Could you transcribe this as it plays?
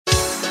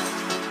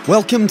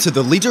Welcome to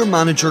the Leader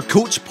Manager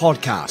Coach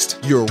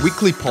Podcast, your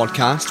weekly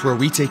podcast where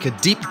we take a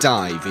deep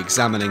dive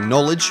examining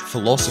knowledge,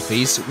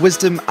 philosophies,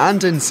 wisdom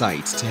and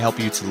insight to help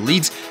you to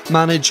lead,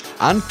 manage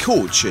and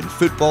coach in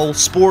football,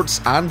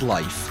 sports and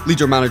life.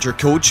 Leader Manager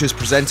Coach is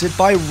presented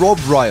by Rob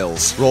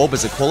Riles. Rob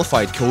is a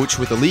qualified coach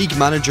with a League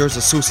Managers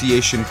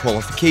Association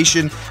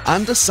qualification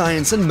and a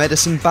science and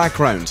medicine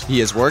background. He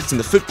has worked in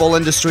the football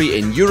industry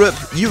in Europe,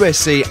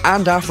 USA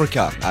and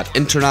Africa at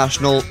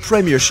international,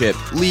 Premiership,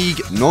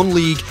 League,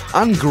 non-league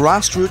and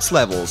grassroots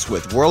levels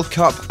with World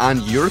Cup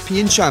and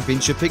European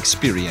Championship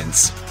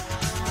experience.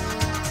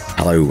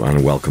 Hello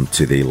and welcome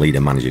to the Leader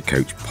Manager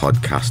Coach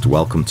podcast.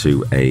 Welcome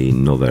to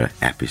another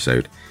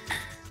episode.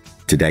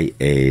 Today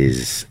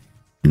is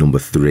number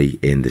 3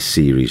 in the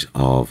series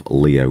of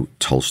Leo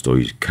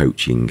Tolstoy's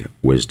Coaching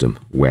Wisdom,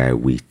 where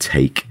we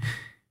take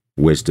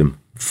wisdom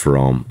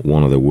from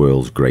one of the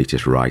world's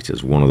greatest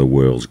writers, one of the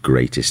world's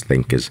greatest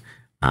thinkers,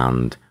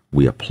 and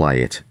we apply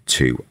it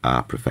to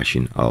our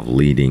profession of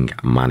leading,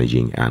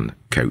 managing and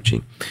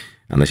coaching.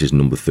 And this is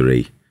number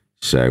 3.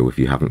 So if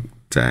you haven't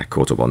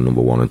caught up on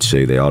number 1 and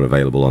 2, they are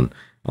available on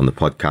the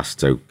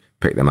podcast. So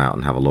pick them out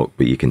and have a look.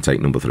 But you can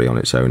take number 3 on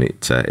its own. It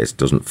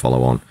doesn't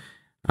follow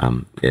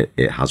on.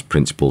 It has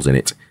principles in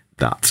it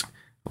that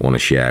I want to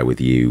share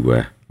with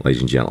you,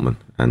 ladies and gentlemen,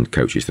 and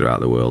coaches throughout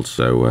the world.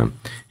 So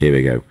here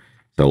we go.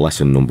 So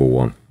lesson number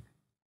 1.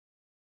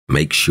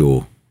 Make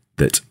sure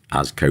that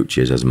as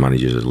coaches, as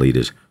managers, as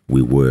leaders,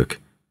 we work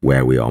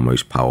where we are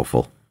most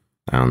powerful,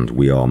 and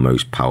we are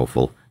most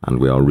powerful, and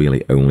we are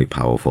really only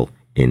powerful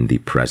in the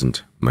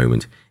present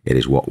moment. It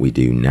is what we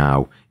do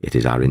now. It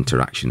is our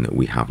interaction that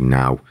we have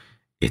now.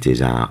 It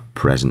is our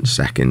present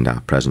second,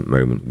 our present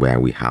moment where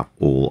we have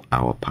all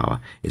our power.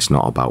 It's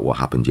not about what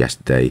happened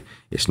yesterday.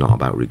 It's not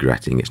about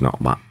regretting. It's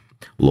not about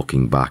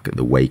looking back at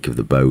the wake of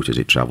the boat as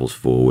it travels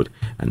forward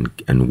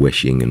and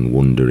wishing and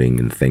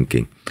wondering and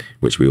thinking,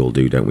 which we all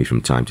do, don't we,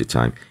 from time to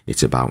time.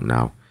 It's about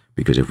now.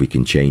 Because if we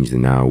can change the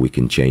now, we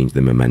can change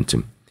the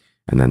momentum.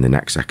 And then the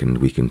next second,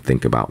 we can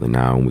think about the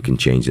now and we can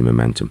change the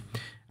momentum.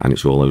 And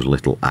it's all those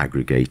little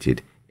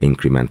aggregated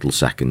incremental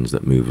seconds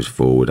that move us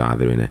forward,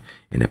 either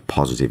in a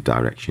positive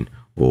direction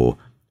or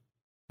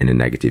in a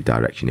negative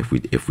direction if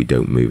we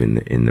don't move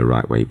in the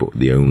right way. But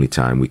the only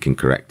time we can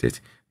correct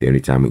it, the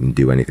only time we can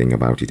do anything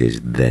about it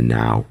is the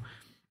now.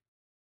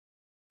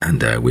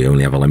 And we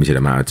only have a limited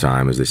amount of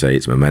time. As they say,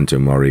 it's memento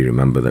mori.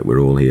 Remember that we're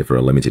all here for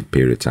a limited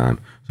period of time.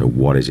 So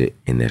what is it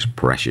in this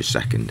precious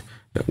second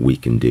that we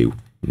can do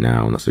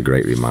now? And that's a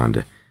great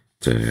reminder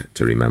to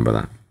remember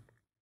that.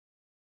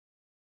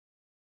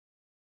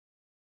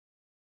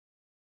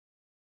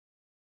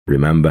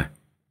 Remember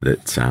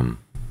that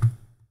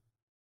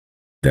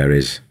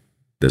there's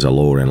a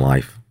law in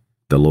life,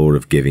 the law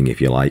of giving, if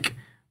you like,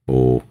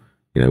 or,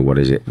 what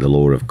is it? The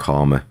law of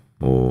karma,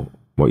 or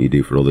what you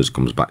do for others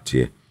comes back to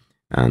you.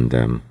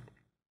 And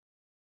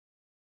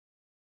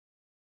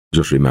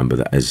just remember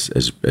that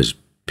as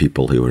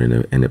people who are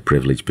in a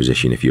privileged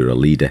position, if you're a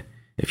leader,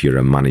 if you're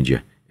a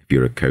manager, if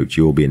you're a coach,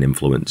 you'll be an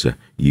influencer.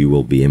 You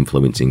will be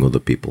influencing other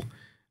people.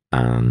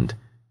 And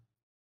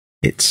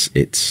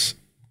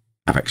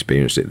I've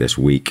experienced it this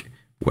week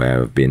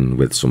where I've been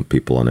with some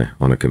people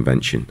on a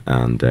convention,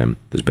 and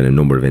there's been a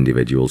number of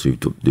individuals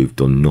who've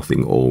done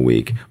nothing all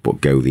week but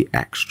go the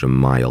extra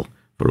mile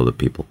for other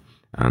people.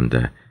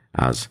 And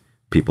as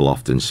people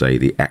often say,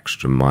 the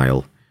extra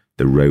mile,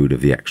 the road of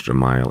the extra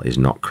mile is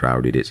not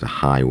crowded. It's a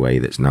highway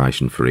that's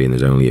nice and free and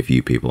there's only a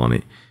few people on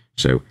it.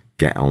 So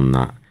get on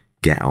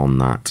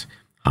that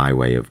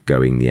highway of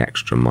going the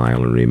extra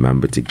mile, and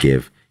remember to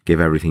give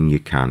everything you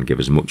can, give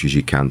as much as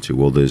you can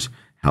to others,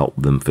 help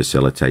them,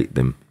 facilitate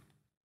them,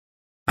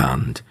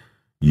 and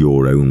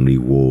your own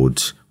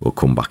rewards will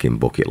come back in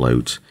bucket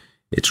loads.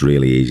 It's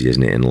really easy,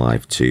 isn't it, in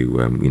life to,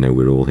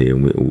 we're all here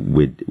and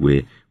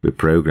we're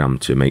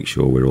programmed to make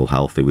sure we're all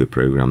healthy. We're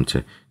programmed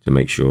to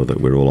make sure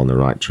that we're all on the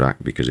right track,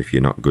 because if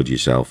you're not good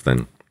yourself,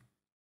 then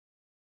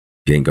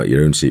you ain't got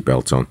your own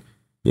seatbelt on.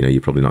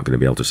 You're probably not going to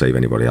be able to save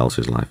anybody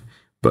else's life.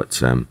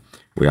 But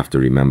we have to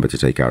remember to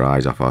take our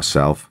eyes off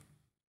ourselves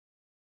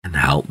and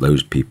help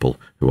those people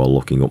who are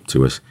looking up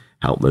to us,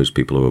 help those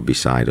people who are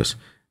beside us,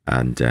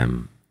 and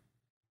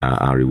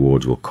our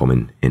rewards will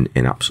come in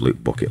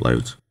absolute bucket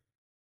loads.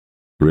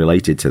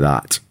 Related to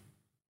that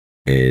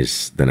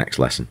is the next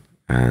lesson.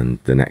 And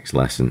the next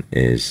lesson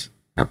is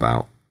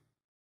about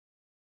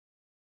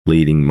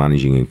leading,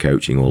 managing and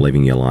coaching, or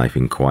living your life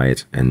in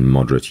quiet and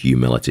moderate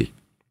humility.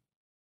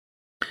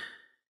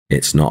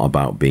 It's not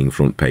about being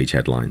front page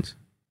headlines.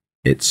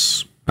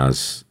 It's,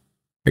 as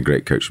a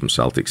great coach from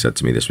Celtic said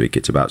to me this week,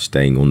 it's about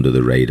staying under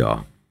the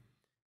radar.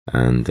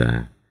 And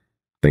I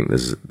think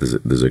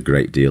there's a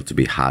great deal to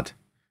be had,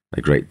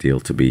 a great deal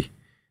to be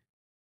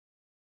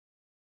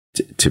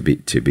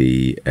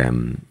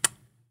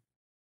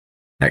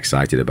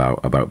excited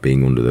about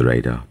being under the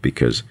radar,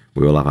 because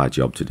we all have our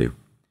job to do.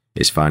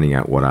 It's finding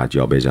out what our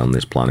job is on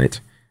this planet,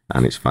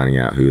 and it's finding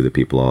out who the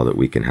people are that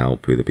we can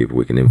help, who the people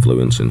we can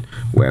influence, and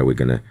where we're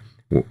going to,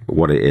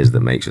 what it is that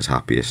makes us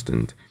happiest.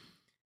 And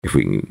if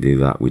we can do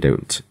that, we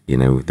don't,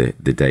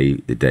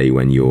 the day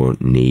when your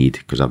need,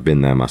 because I've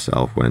been there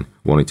myself, when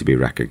wanting to be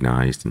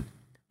recognised and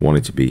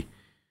wanting to be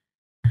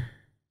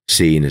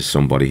seen as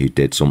somebody who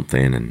did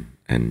something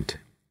and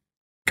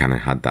kind of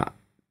had that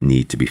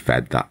need to be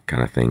fed, that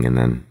kind of thing. And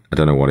then I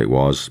don't know what it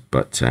was,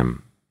 but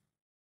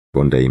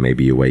one day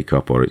maybe you wake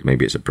up, or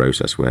maybe it's a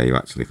process where you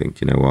actually think,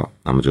 you know what,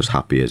 I'm just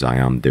happy as I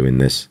am doing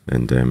this,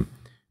 and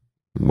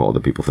what other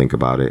people think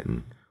about it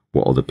and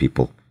what other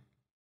people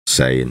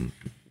say and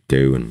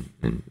do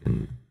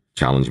and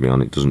challenge me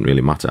on, it doesn't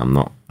really matter. I'm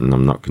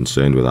not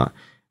concerned with that,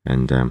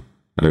 and I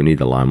don't need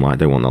the limelight. I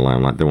don't want the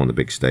limelight. I don't want the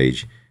big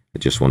stage. I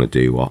just want to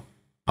do what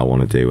I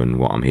want to do and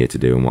what I'm here to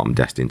do and what I'm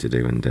destined to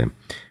do. And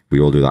we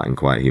all do that in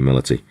quiet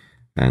humility.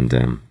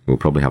 And we'll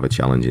probably have a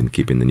challenge in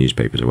keeping the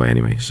newspapers away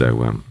anyway.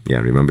 So yeah,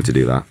 remember to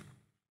do that.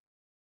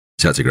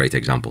 So that's a great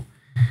example.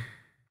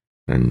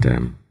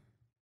 And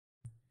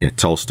yeah,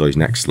 Tolstoy's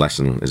next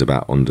lesson is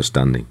about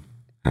understanding,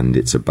 and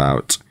it's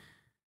about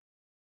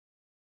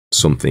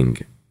something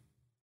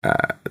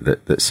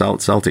that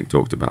Celtic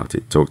talked about.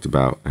 It talked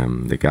about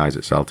the guys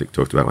at Celtic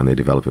talked about when they're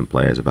developing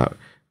players, about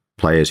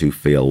players who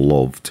feel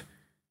loved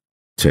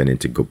turn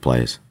into good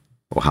players,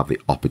 or have the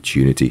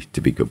opportunity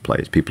to be good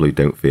players. People who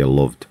don't feel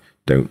loved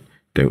don't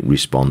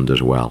respond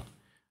as well.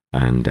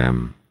 And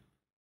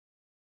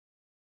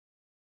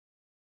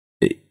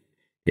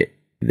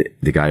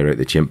the guy who wrote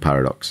the Chimp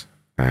Paradox,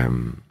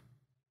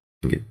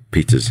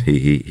 Peters,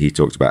 he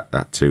talked about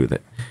that too,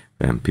 that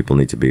people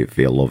need to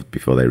feel loved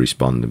before they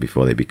respond and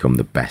before they become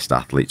the best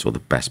athletes or the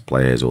best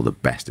players or the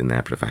best in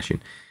their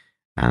profession.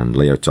 And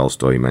Leo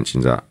Tolstoy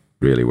mentions that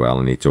really well,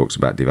 and he talks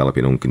about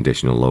developing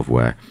unconditional love,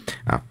 where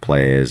our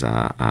players,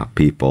 our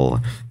people,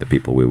 the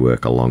people we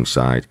work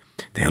alongside,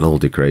 they'll all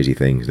do crazy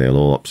things, they'll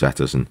all upset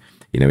us, and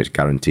it's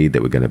guaranteed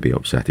that we're going to be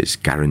upset, it's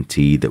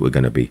guaranteed that we're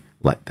going to be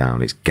let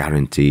down, it's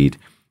guaranteed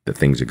that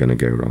things are going to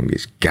go wrong,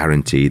 it's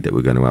guaranteed that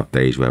we're going to have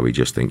days where we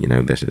just think,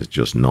 this is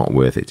just not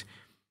worth it.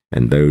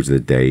 And those are the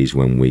days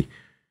when we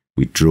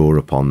draw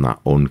upon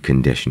that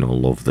unconditional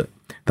love,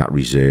 that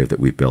reserve that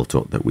we built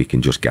up, that we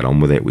can just get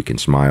on with it, we can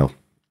smile,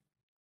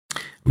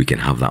 we can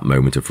have that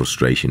moment of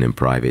frustration in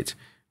private,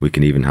 we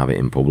can even have it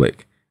in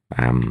public,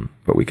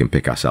 but we can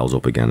pick ourselves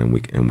up again and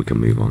we can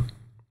move on.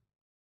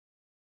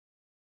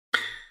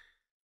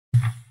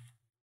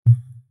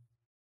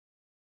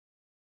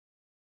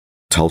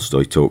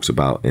 Tolstoy talks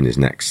about one of his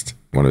next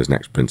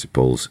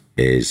principles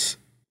is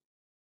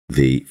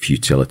the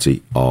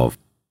futility of,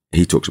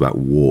 he talks about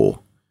war,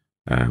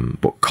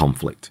 but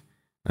conflict,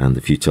 and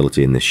the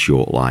futility in this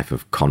short life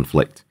of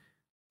conflict,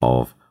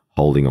 of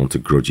holding on to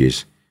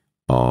grudges,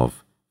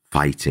 of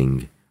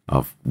fighting,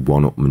 of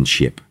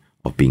one-upmanship,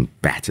 of being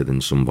better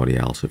than somebody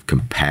else, of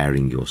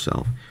comparing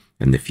yourself,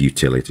 and the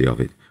futility of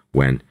it,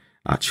 when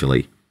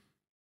actually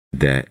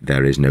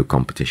there is no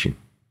competition.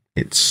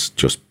 It's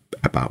just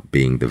about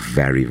being the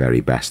very,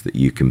 very best that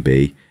you can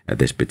be at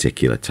this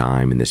particular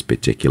time, in this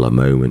particular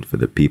moment, for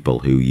the people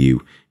who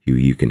you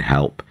can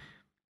help.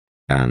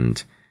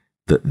 And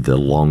the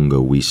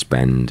longer we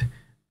spend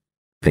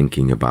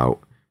thinking about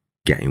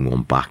getting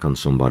one back on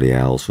somebody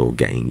else, or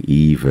getting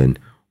even,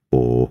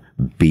 or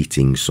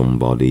beating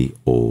somebody,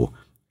 or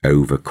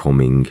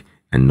overcoming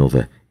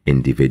another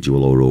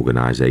individual or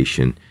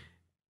organization,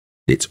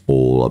 it's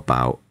all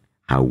about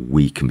how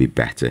we can be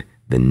better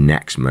the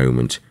next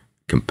moment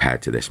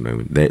compared to this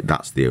moment.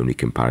 That's the only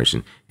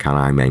comparison. Can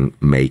I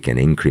make an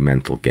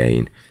incremental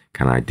gain?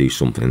 Can I do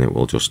something that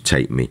will just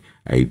take me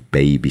a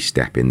baby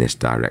step in this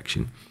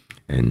direction?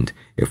 And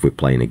if we're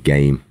playing a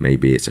game,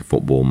 maybe it's a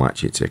football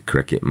match, it's a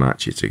cricket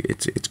match,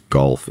 it's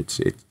golf, it's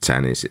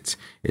tennis,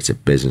 it's a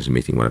business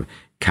meeting, whatever.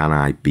 Can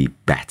I be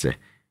better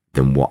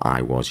than what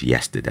I was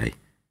yesterday?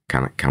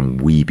 Can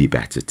we be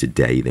better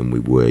today than we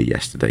were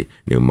yesterday,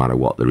 no matter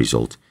what the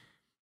result?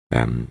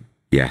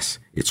 Yes,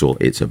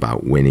 it's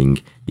about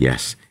winning.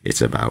 Yes,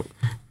 it's about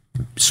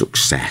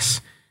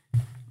success.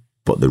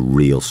 But the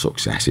real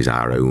success is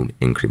our own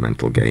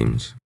incremental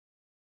gains.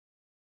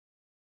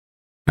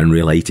 And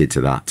related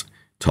to that,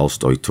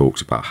 Tolstoy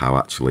talks about how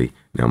actually,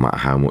 no matter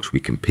how much we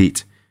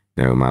compete,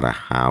 no matter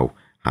how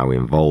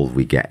involved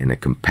we get in a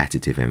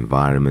competitive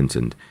environment,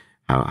 and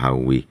how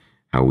we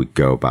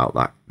go about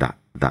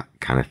that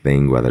kind of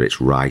thing, whether it's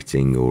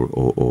writing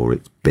or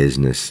it's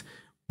business,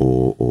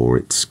 or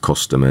it's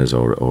customers,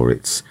 or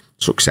it's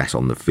success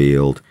on the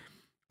field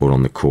or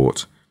on the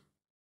court,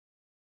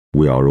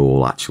 we are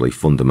all actually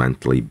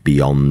fundamentally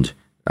beyond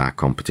our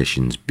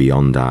competitions,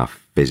 beyond our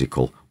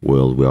physical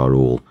world. We are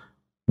all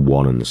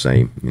one and the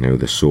same.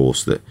 The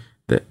source that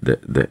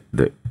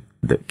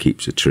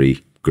keeps a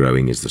tree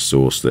growing is the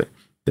source that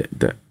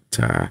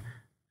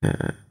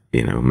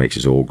makes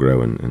us all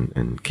grow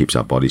and keeps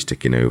our bodies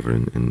ticking over,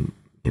 and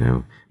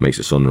makes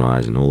the sun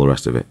rise and all the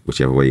rest of it,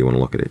 whichever way you want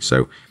to look at it.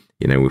 So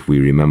if we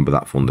remember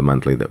that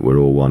fundamentally, that we're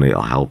all one,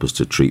 it'll help us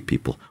to treat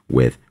people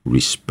with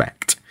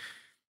respect.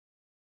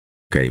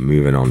 Okay,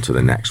 moving on to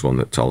the next one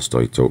that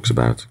Tolstoy talks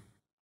about.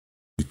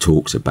 He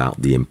talks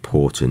about the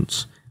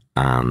importance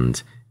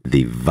and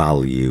the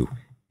value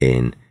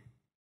in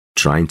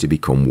trying to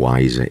become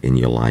wiser in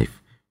your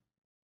life,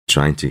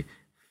 trying to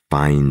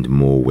find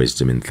more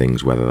wisdom in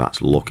things, whether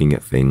that's looking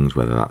at things,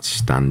 whether that's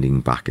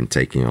standing back and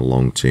taking a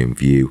long-term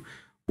view,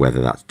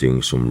 whether that's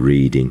doing some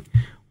reading,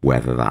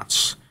 whether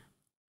that's,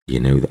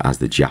 as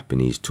the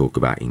Japanese talk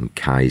about in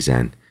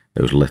Kaizen,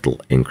 those little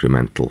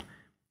incremental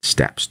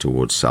steps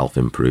towards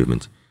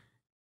self-improvement,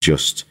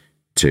 just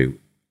to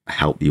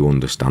help you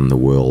understand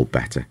the world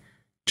better,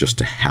 just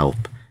to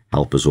help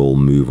us all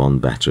move on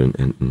better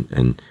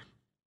and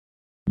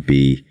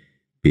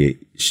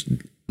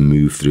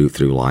move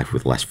through life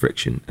with less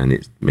friction. And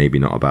it's maybe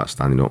not about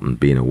standing up and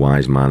being a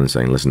wise man and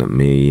saying, listen at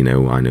me,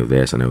 I know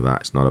this, I know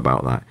that. It's not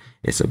about that.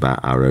 It's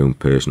about our own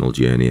personal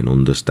journey and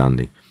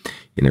understanding.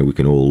 We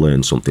can all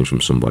learn something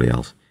from somebody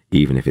else,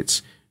 even if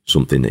it's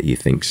something that you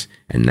think's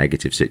a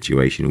negative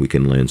situation. We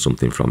can learn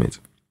something from it.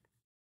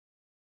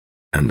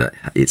 And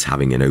it's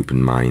having an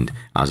open mind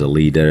as a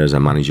leader, as a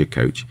manager,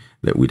 coach,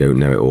 that we don't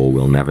know it all,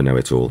 we'll never know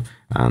it all.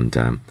 And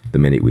the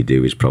minute we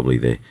do is probably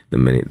the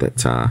minute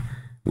that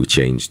we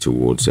change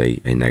towards a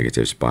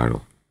negative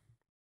spiral.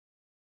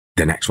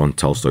 The next one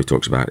Tolstoy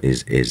talks about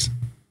is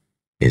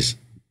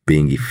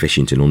being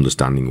efficient in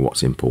understanding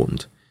what's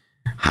important.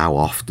 How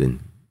often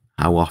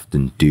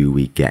do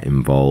we get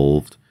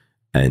involved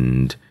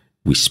and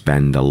we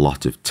spend a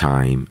lot of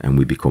time and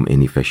we become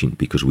inefficient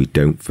because we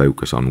don't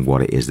focus on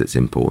what it is that's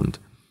important?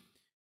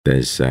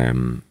 There's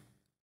the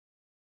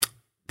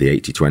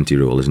 80-20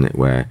 rule, isn't it?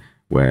 Where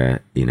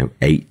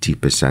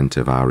 80%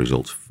 of our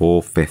results,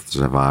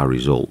 4/5 of our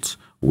results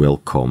will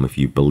come, if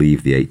you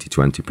believe the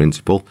 80-20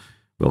 principle,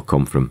 will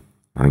come from,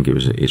 I think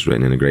it's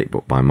written in a great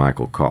book by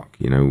Michael Koch.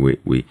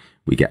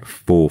 We get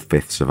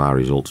 4/5 of our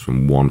results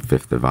from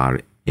 1/5 of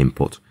our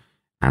input.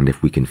 And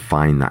if we can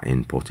find that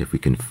input, if we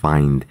can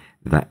find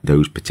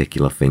those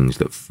particular things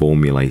that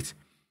formulate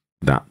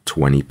that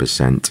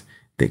 20%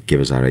 that give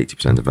us our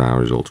 80% of our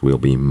results, we'll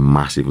be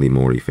massively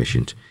more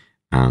efficient,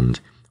 and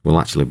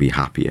we'll actually be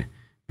happier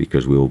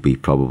because we'll be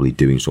probably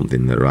doing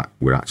something that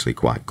we're actually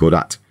quite good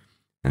at.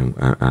 And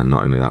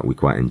not only that, we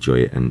quite enjoy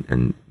it,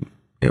 and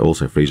it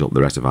also frees up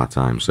the rest of our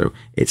time. So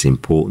it's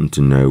important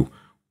to know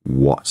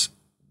what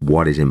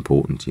is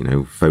important,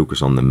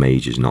 focus on the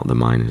majors, not the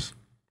minors.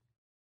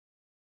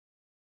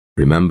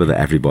 Remember that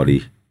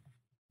everybody's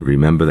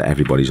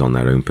on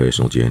their own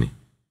personal journey,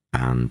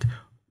 and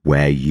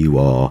where you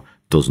are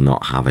does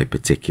not have a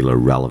particular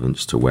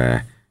relevance to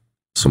where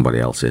somebody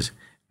else is.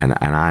 And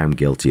I am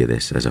guilty of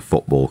this. As a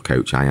football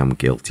coach, I am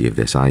guilty of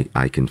this.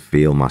 I can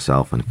feel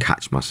myself and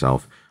catch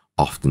myself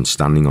often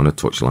standing on a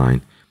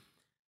touchline.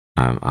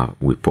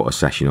 We put a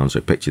session on,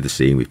 so picture the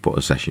scene, we've put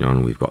a session on,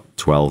 and we've got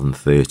 12 and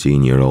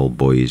 13-year-old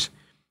boys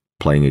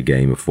playing a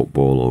game of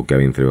football or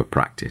going through a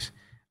practice.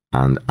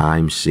 And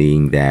I'm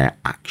seeing their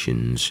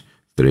actions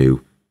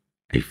through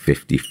a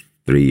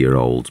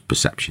 53-year-old's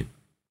perception.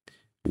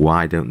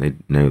 Why don't they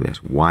know this?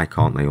 Why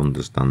can't they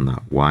understand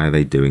that? Why are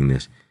they doing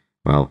this?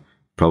 Well,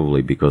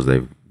 probably because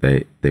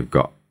they've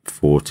got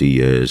 40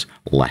 years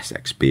less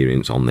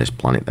experience on this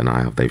planet than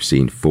I have. They've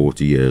seen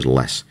 40 years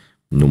less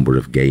number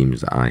of games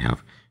that I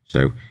have.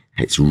 So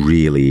it's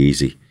really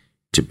easy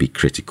to be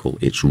critical.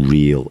 It's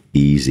real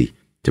easy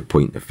to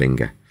point the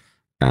finger.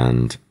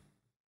 And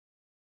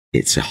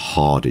it's a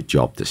harder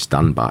job to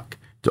stand back,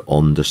 to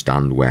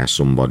understand where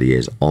somebody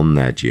is on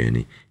their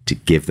journey, to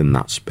give them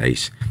that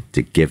space,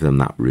 to give them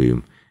that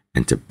room,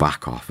 and to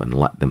back off and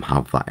let them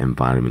have that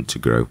environment to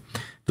grow.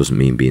 Doesn't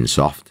mean being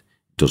soft.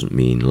 It doesn't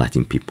mean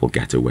letting people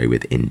get away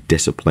with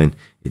indiscipline.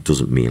 It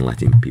doesn't mean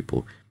letting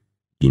people,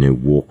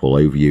 walk all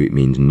over you. It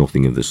means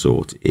nothing of the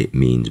sort. It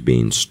means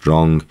being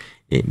strong.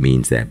 It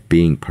means there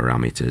being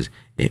parameters.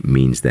 It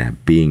means there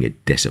being a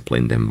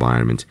disciplined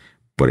environment.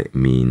 But it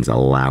means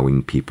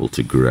allowing people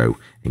to grow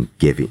and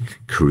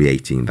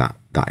creating that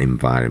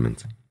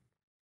environment.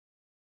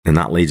 And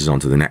that leads us on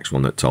to the next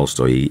one that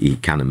Tolstoy, he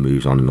kind of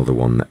moves on another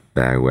one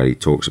there where he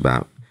talks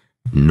about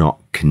not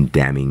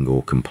condemning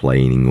or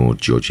complaining or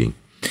judging.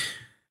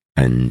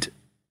 And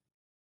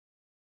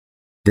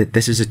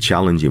this is a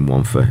challenging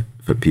one for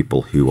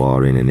people who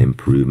are in an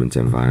improvement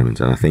environment.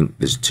 And I think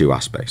there's two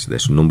aspects to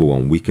this. Number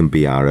one, we can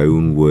be our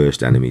own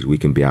worst enemies. We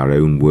can be our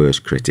own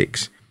worst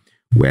critics,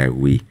 where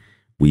we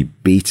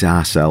beat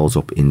ourselves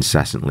up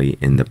incessantly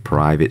in the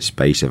private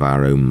space of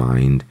our own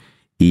mind.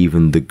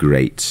 Even the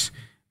greats,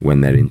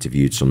 when they're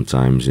interviewed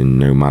sometimes, in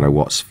no matter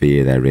what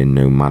sphere they're in,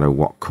 no matter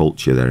what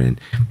culture they're in,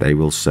 they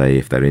will say,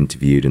 if they're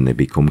interviewed and they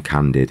become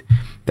candid,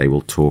 they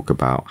will talk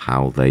about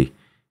how they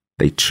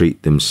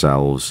treat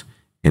themselves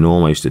in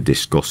almost a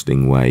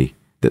disgusting way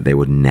that they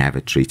would never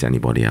treat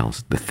anybody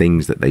else. The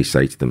things that they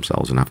say to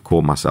themselves, and I've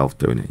caught myself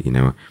doing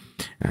it,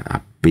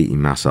 I'm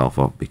beating myself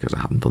up because I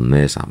haven't done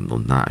this, I haven't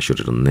done that, I should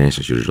have done this,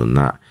 I should have done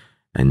that.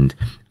 And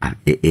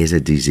it is a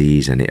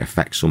disease, and it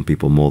affects some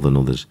people more than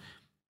others.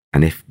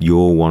 And if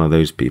you're one of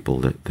those people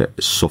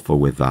that suffer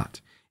with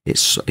that,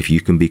 if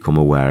you can become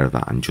aware of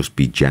that and just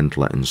be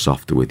gentler and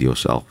softer with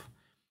yourself,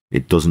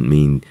 it doesn't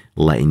mean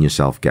letting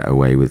yourself get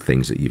away with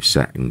things that you've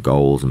set and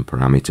goals and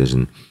parameters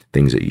and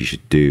things that you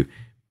should do.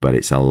 but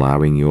it's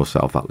allowing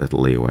yourself that little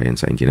leeway and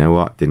saying, you know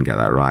what, didn't get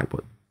that right,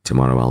 but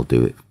tomorrow I'll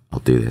do it. I'll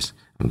do this.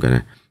 I'm going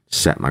to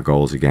set my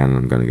goals again, and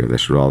I'm going to go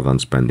this, rather than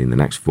spending the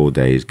next 4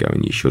 days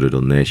going, you should have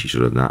done this, you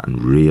should have done that,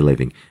 and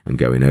reliving and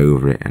going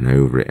over it and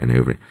over it and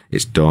over it.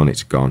 It's done,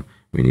 it's gone.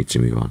 We need to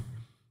move on.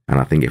 And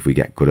I think if we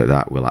get good at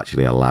that, we'll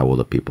actually allow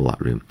other people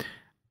that room.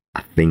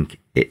 I think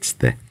it's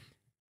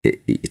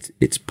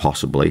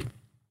possibly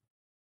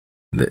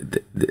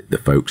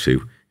the folks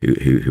who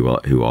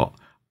are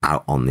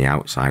out on the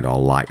outside are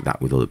like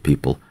that with other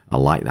people, are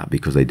like that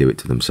because they do it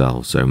to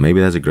themselves. So maybe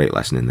there's a great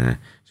lesson in there.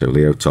 So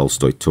Leo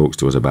Tolstoy talks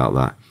to us about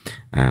that,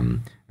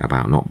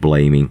 about not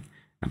blaming,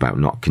 about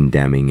not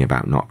condemning,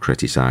 about not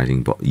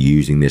criticizing, but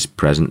using this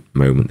present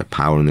moment, the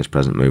power in this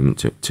present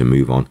moment to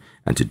move on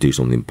and to do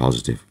something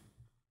positive.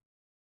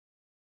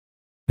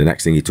 The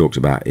next thing he talks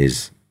about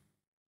is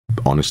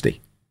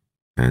honesty.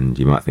 And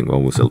you might think,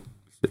 well,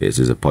 this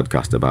is a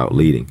podcast about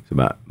leading. It's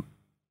about,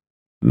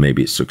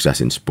 maybe it's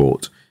success in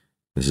sport.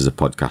 This is a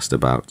podcast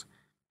about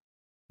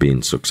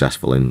being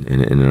successful in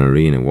an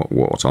arena.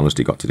 What's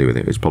honesty got to do with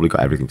it? It's probably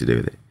got everything to do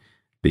with it.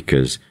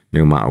 Because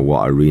no matter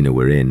what arena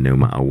we're in, no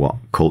matter what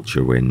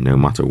culture we're in, no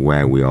matter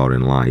where we are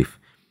in life,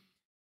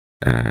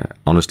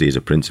 honesty is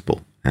a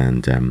principle.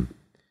 And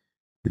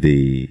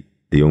the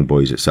young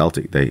boys at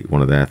Celtic,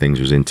 one of their things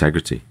was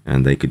integrity,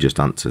 and they could just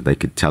answer. They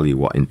could tell you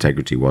what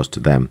integrity was to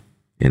them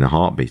in a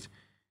heartbeat.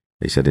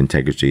 They said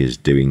integrity is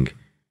doing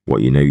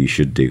what you know you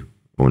should do,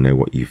 or know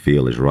what you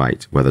feel is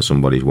right, whether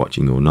somebody's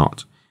watching or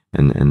not.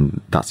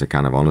 And that's a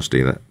kind of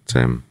honesty that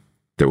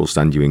will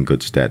stand you in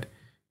good stead,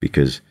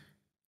 because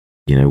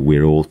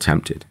we're all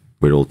tempted.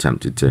 We're all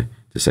tempted to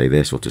say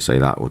this or to say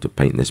that, or to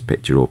paint this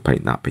picture or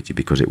paint that picture,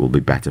 because it will be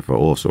better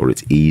for us, or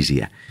it's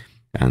easier.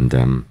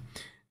 And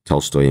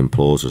Tolstoy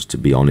implores us to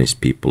be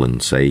honest people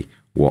and say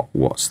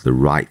what's the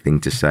right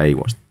thing to say,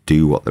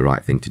 do what the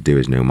right thing to do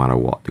is, no matter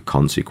what the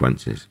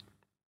consequences.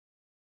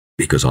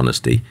 Because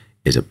honesty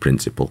is a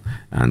principle,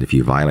 and if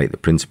you violate the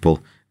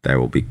principle, there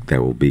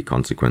will be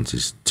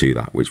consequences to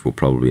that, which will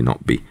probably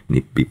not be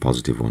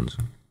positive ones.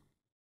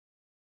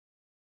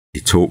 He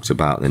talks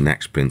about the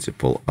next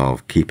principle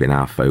of keeping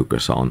our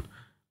focus on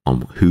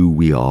who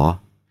we are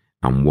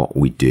and what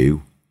we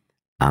do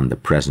and the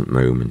present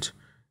moment,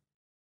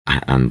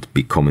 and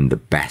becoming the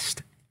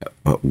best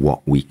at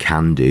what we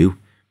can do,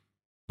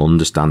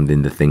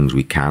 understanding the things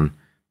we can,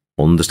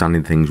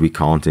 understanding things we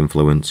can't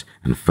influence,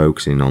 and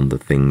focusing on the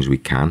things we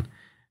can,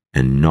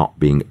 and not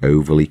being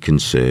overly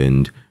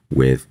concerned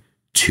with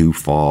too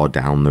far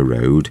down the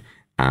road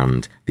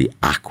and the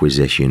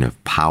acquisition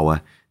of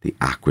power, the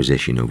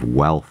acquisition of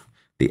wealth,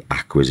 the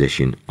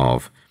acquisition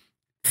of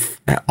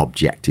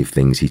objective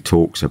things. He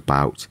talks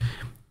about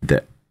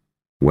that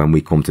when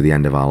we come to the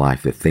end of our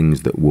life, the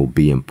things that will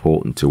be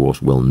important to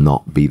us will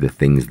not be the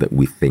things that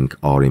we think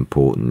are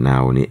important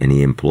now. And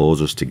he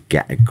implores us to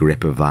get a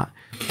grip of that,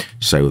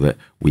 so that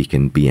we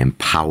can be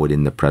empowered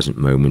in the present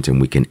moment, and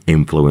we can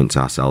influence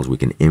ourselves, we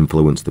can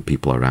influence the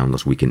people around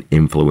us, we can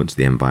influence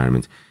the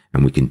environment,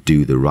 and we can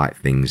do the right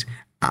things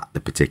at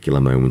the particular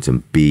moment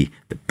and be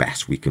the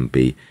best we can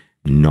be,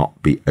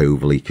 not be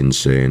overly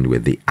concerned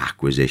with the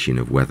acquisition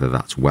of whether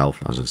that's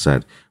wealth, as I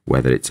said,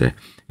 whether it's a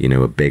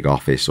big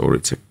office, or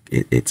it's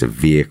a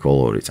vehicle,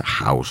 or it's a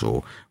house,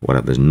 or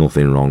whatever. There's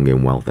nothing wrong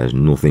in wealth. There's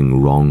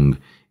nothing wrong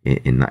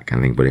in that kind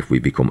of thing. But if we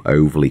become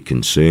overly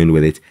concerned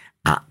with it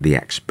at the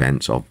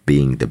expense of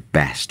being the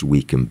best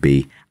we can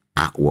be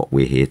at what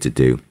we're here to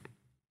do,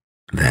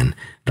 then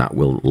that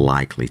will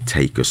likely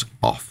take us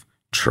off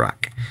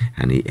track.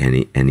 And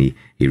he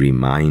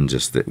reminds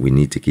us that we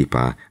need to keep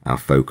our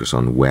focus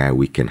on where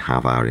we can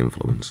have our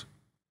influence.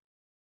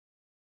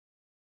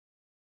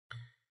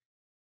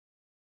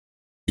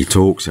 He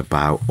talks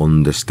about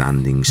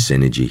understanding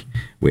synergy,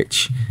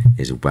 which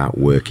is about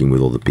working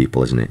with other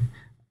people, isn't it?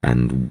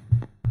 And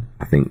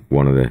I think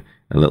one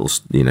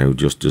of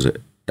just as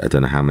I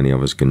don't know how many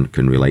of us can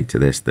relate to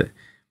this, that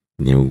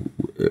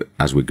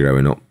as we're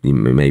growing up,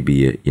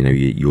 maybe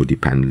you're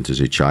dependent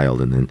as a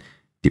child, and then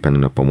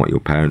depending upon what your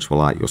parents were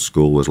like, your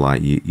school was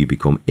like, you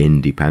become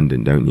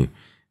independent, don't you?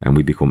 And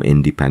we become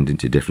independent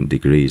to different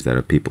degrees. There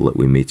are people that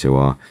we meet who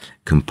are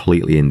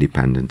completely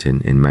independent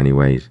in many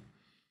ways.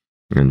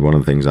 And one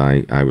of the things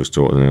I was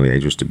taught at an early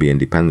age was to be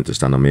independent, to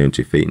stand on my own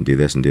 2 feet and do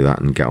this and do that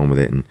and get on with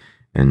it,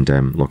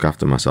 and look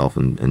after myself,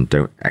 and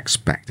don't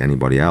expect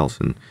anybody else.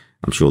 And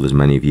I'm sure there's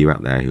many of you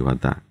out there who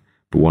had that.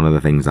 But one of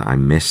the things that I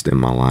missed in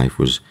my life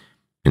was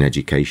an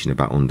education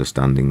about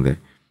understanding that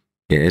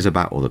it is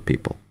about other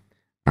people.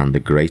 And the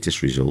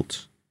greatest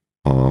results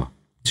are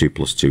 2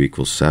 +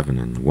 2 = 7,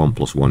 and 1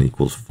 + 1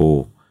 =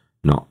 4.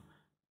 Not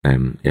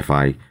if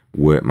I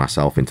work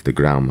myself into the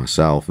ground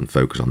myself and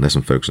focus on this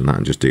and focus on that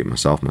and just do it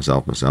myself,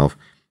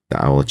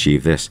 that I will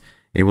achieve this.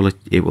 It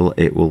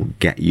will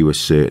get you a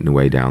certain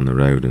way down the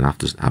road. And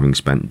after having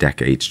spent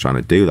decades trying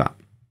to do that,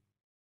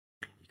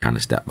 you kind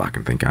of step back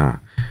and think, there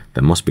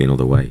must be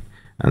another way.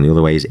 And the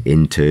other way is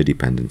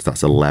interdependence.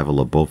 That's a level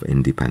above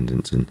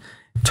independence. And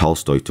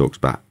Tolstoy talks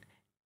about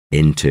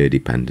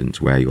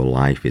interdependence, where your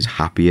life is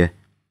happier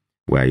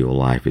where your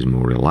life is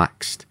more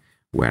relaxed,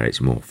 where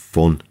it's more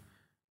fun,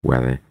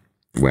 where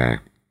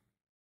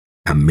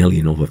a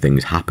million other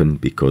things happen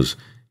because,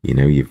 you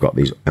know, you've got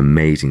these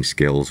amazing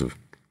skills of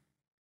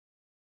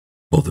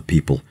other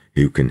people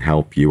who can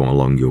help you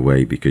along your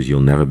way, because you'll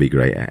never be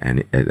great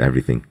at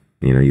everything.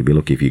 You know, you'll be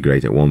lucky if you're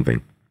great at one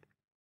thing.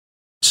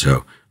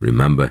 So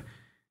remember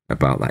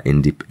about that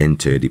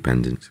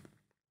interdependence.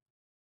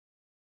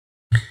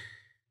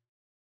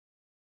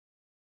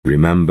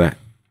 Remember,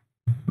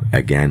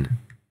 again,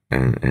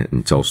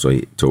 and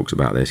Tolstoy talks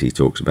about this, he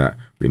talks about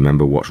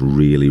remember what's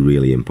really,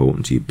 really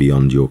important to you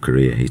beyond your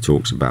career. He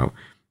talks about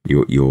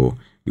your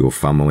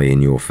family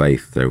and your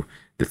faith. So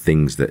the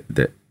things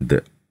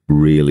that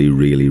really,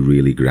 really,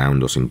 really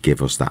ground us and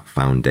give us that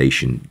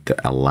foundation that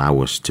allow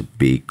us to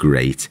be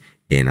great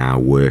in our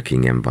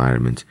working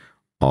environment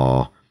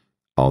are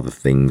the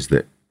things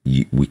that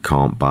we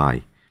can't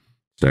buy.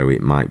 So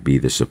it might be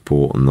the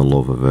support and the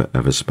love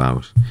of a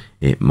spouse.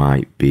 It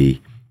might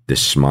be the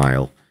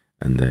smile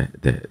and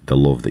the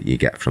love that you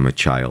get from a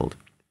child.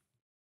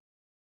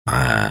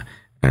 And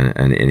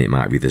it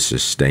might be the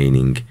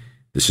sustaining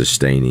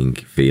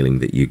feeling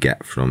that you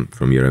get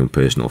from your own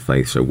personal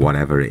faith. So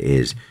whatever it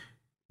is,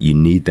 you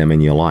need them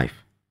in your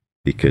life,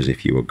 because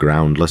if you are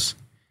groundless,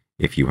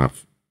 if you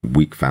have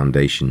weak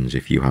foundations,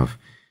 if you have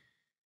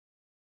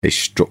a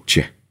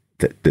structure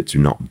that's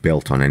not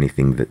built on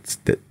anything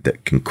that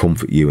can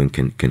comfort you and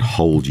can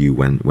hold you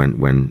when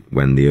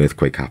the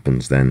earthquake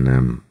happens,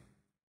 then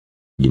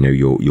you know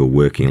your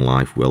working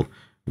life will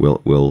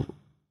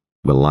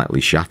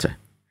likely shatter,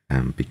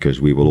 because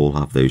we will all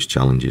have those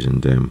challenges.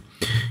 And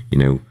you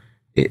know,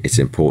 it's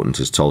important,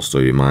 as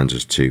Tolstoy reminds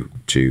us, to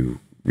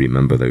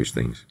remember those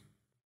things.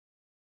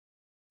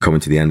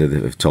 Coming to the end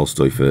of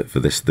Tolstoy for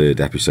this third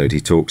episode,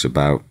 he talks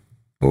about,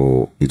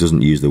 or he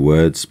doesn't use the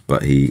words,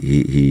 but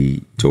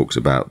he talks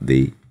about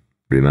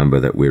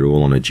remember that we're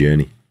all on a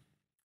journey.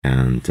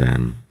 And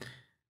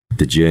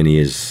the journey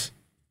is,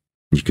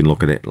 you can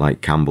look at it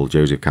like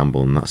Joseph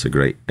Campbell, and that's a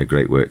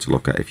great work to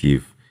look at if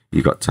you've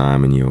got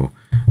time and you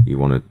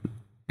want to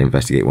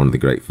investigate one of the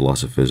great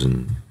philosophers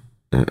and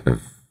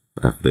of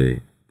the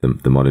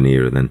modern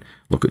era. Then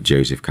look at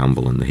Joseph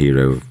Campbell and the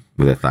hero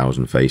with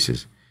 1,000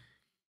 faces.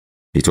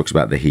 He talks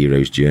about the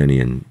hero's journey,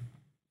 and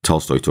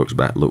Tolstoy talks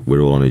about, look,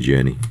 we're all on a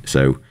journey.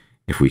 So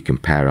if we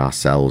compare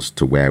ourselves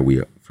to where we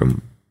are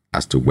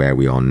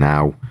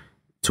now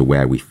to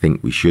where we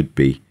think we should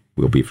be,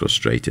 we'll be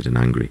frustrated and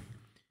angry.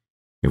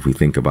 If we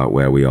think about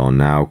where we are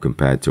now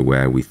compared to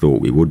where we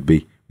thought we would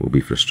be, we'll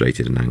be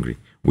frustrated and angry.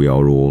 We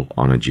are all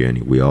on a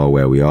journey. We are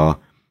where we are,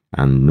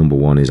 and number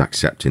one is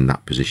accepting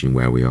that position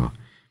where we are.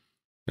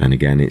 And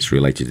again, it's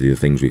related to the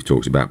things we've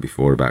talked about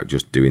before, about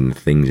just doing the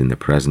things in the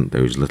present,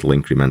 those little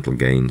incremental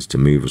gains to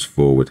move us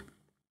forward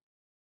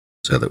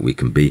so that we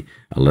can be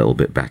a little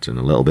bit better and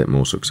a little bit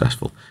more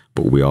successful.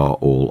 But we are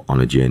all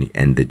on a journey,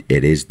 and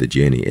it is the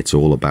journey. It's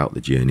all about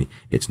the journey.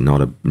 It's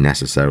not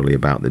necessarily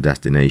about the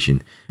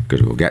destination,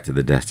 because we'll get to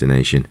the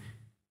destination,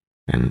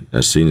 and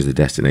as soon as the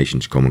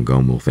destination's come and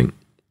gone, we'll think,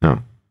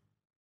 oh,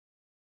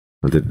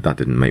 that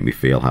didn't make me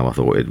feel how I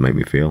thought it'd make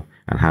me feel.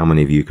 And how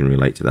many of you can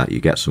relate to that? You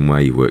get somewhere,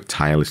 you work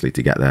tirelessly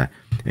to get there,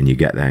 and you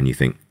get there and you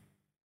think,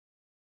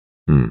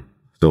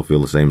 still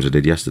feel the same as I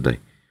did yesterday.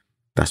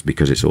 That's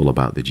because it's all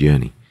about the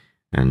journey.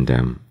 And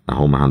I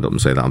hold my hand up and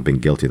say that I've been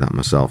guilty of that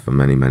myself for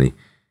a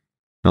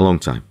long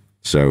time.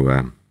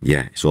 So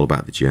yeah, it's all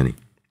about the journey.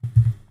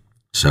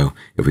 So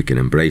if we can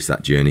embrace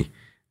that journey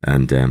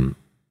and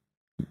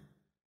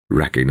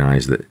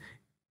recognize that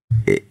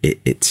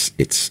it's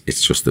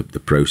just the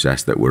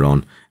process that we're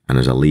on, and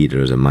as a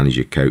leader, as a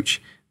manager,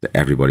 coach, that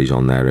everybody's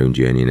on their own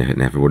journey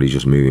and everybody's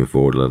just moving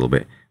forward a little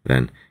bit,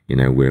 then you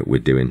know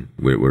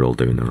we're all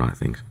doing the right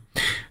things.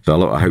 So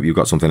look, I hope you've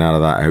got something out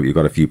of that. I hope you've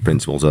got a few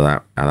principles of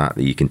that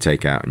you can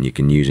take out and you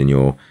can use in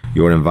your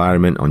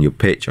environment, on your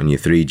pitch, on your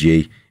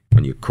 3G,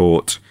 on your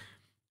court,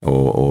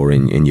 or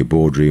in your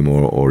boardroom,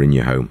 or in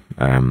your home.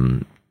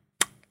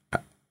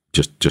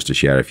 Just to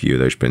share a few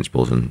of those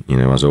principles. And you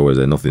know, as always,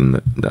 they're nothing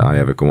that I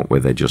ever come up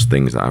with. They're just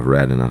things that I've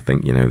read, and I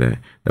think, you know, they're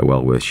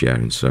well worth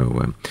sharing.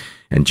 So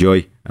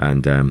enjoy,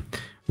 and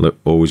look,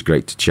 always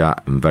great to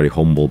chat. I'm very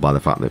humbled by the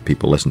fact that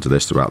people listen to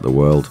this throughout the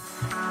world.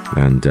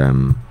 And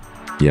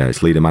yeah,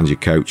 it's Leader Manager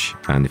Coach,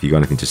 and if you've got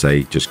anything to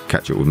say, just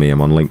catch up with me. I'm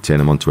on LinkedIn,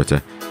 I'm on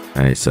Twitter.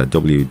 It's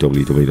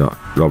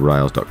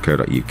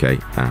www.robriles.co.uk,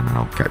 and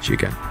I'll catch you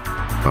again.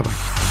 Bye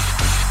bye.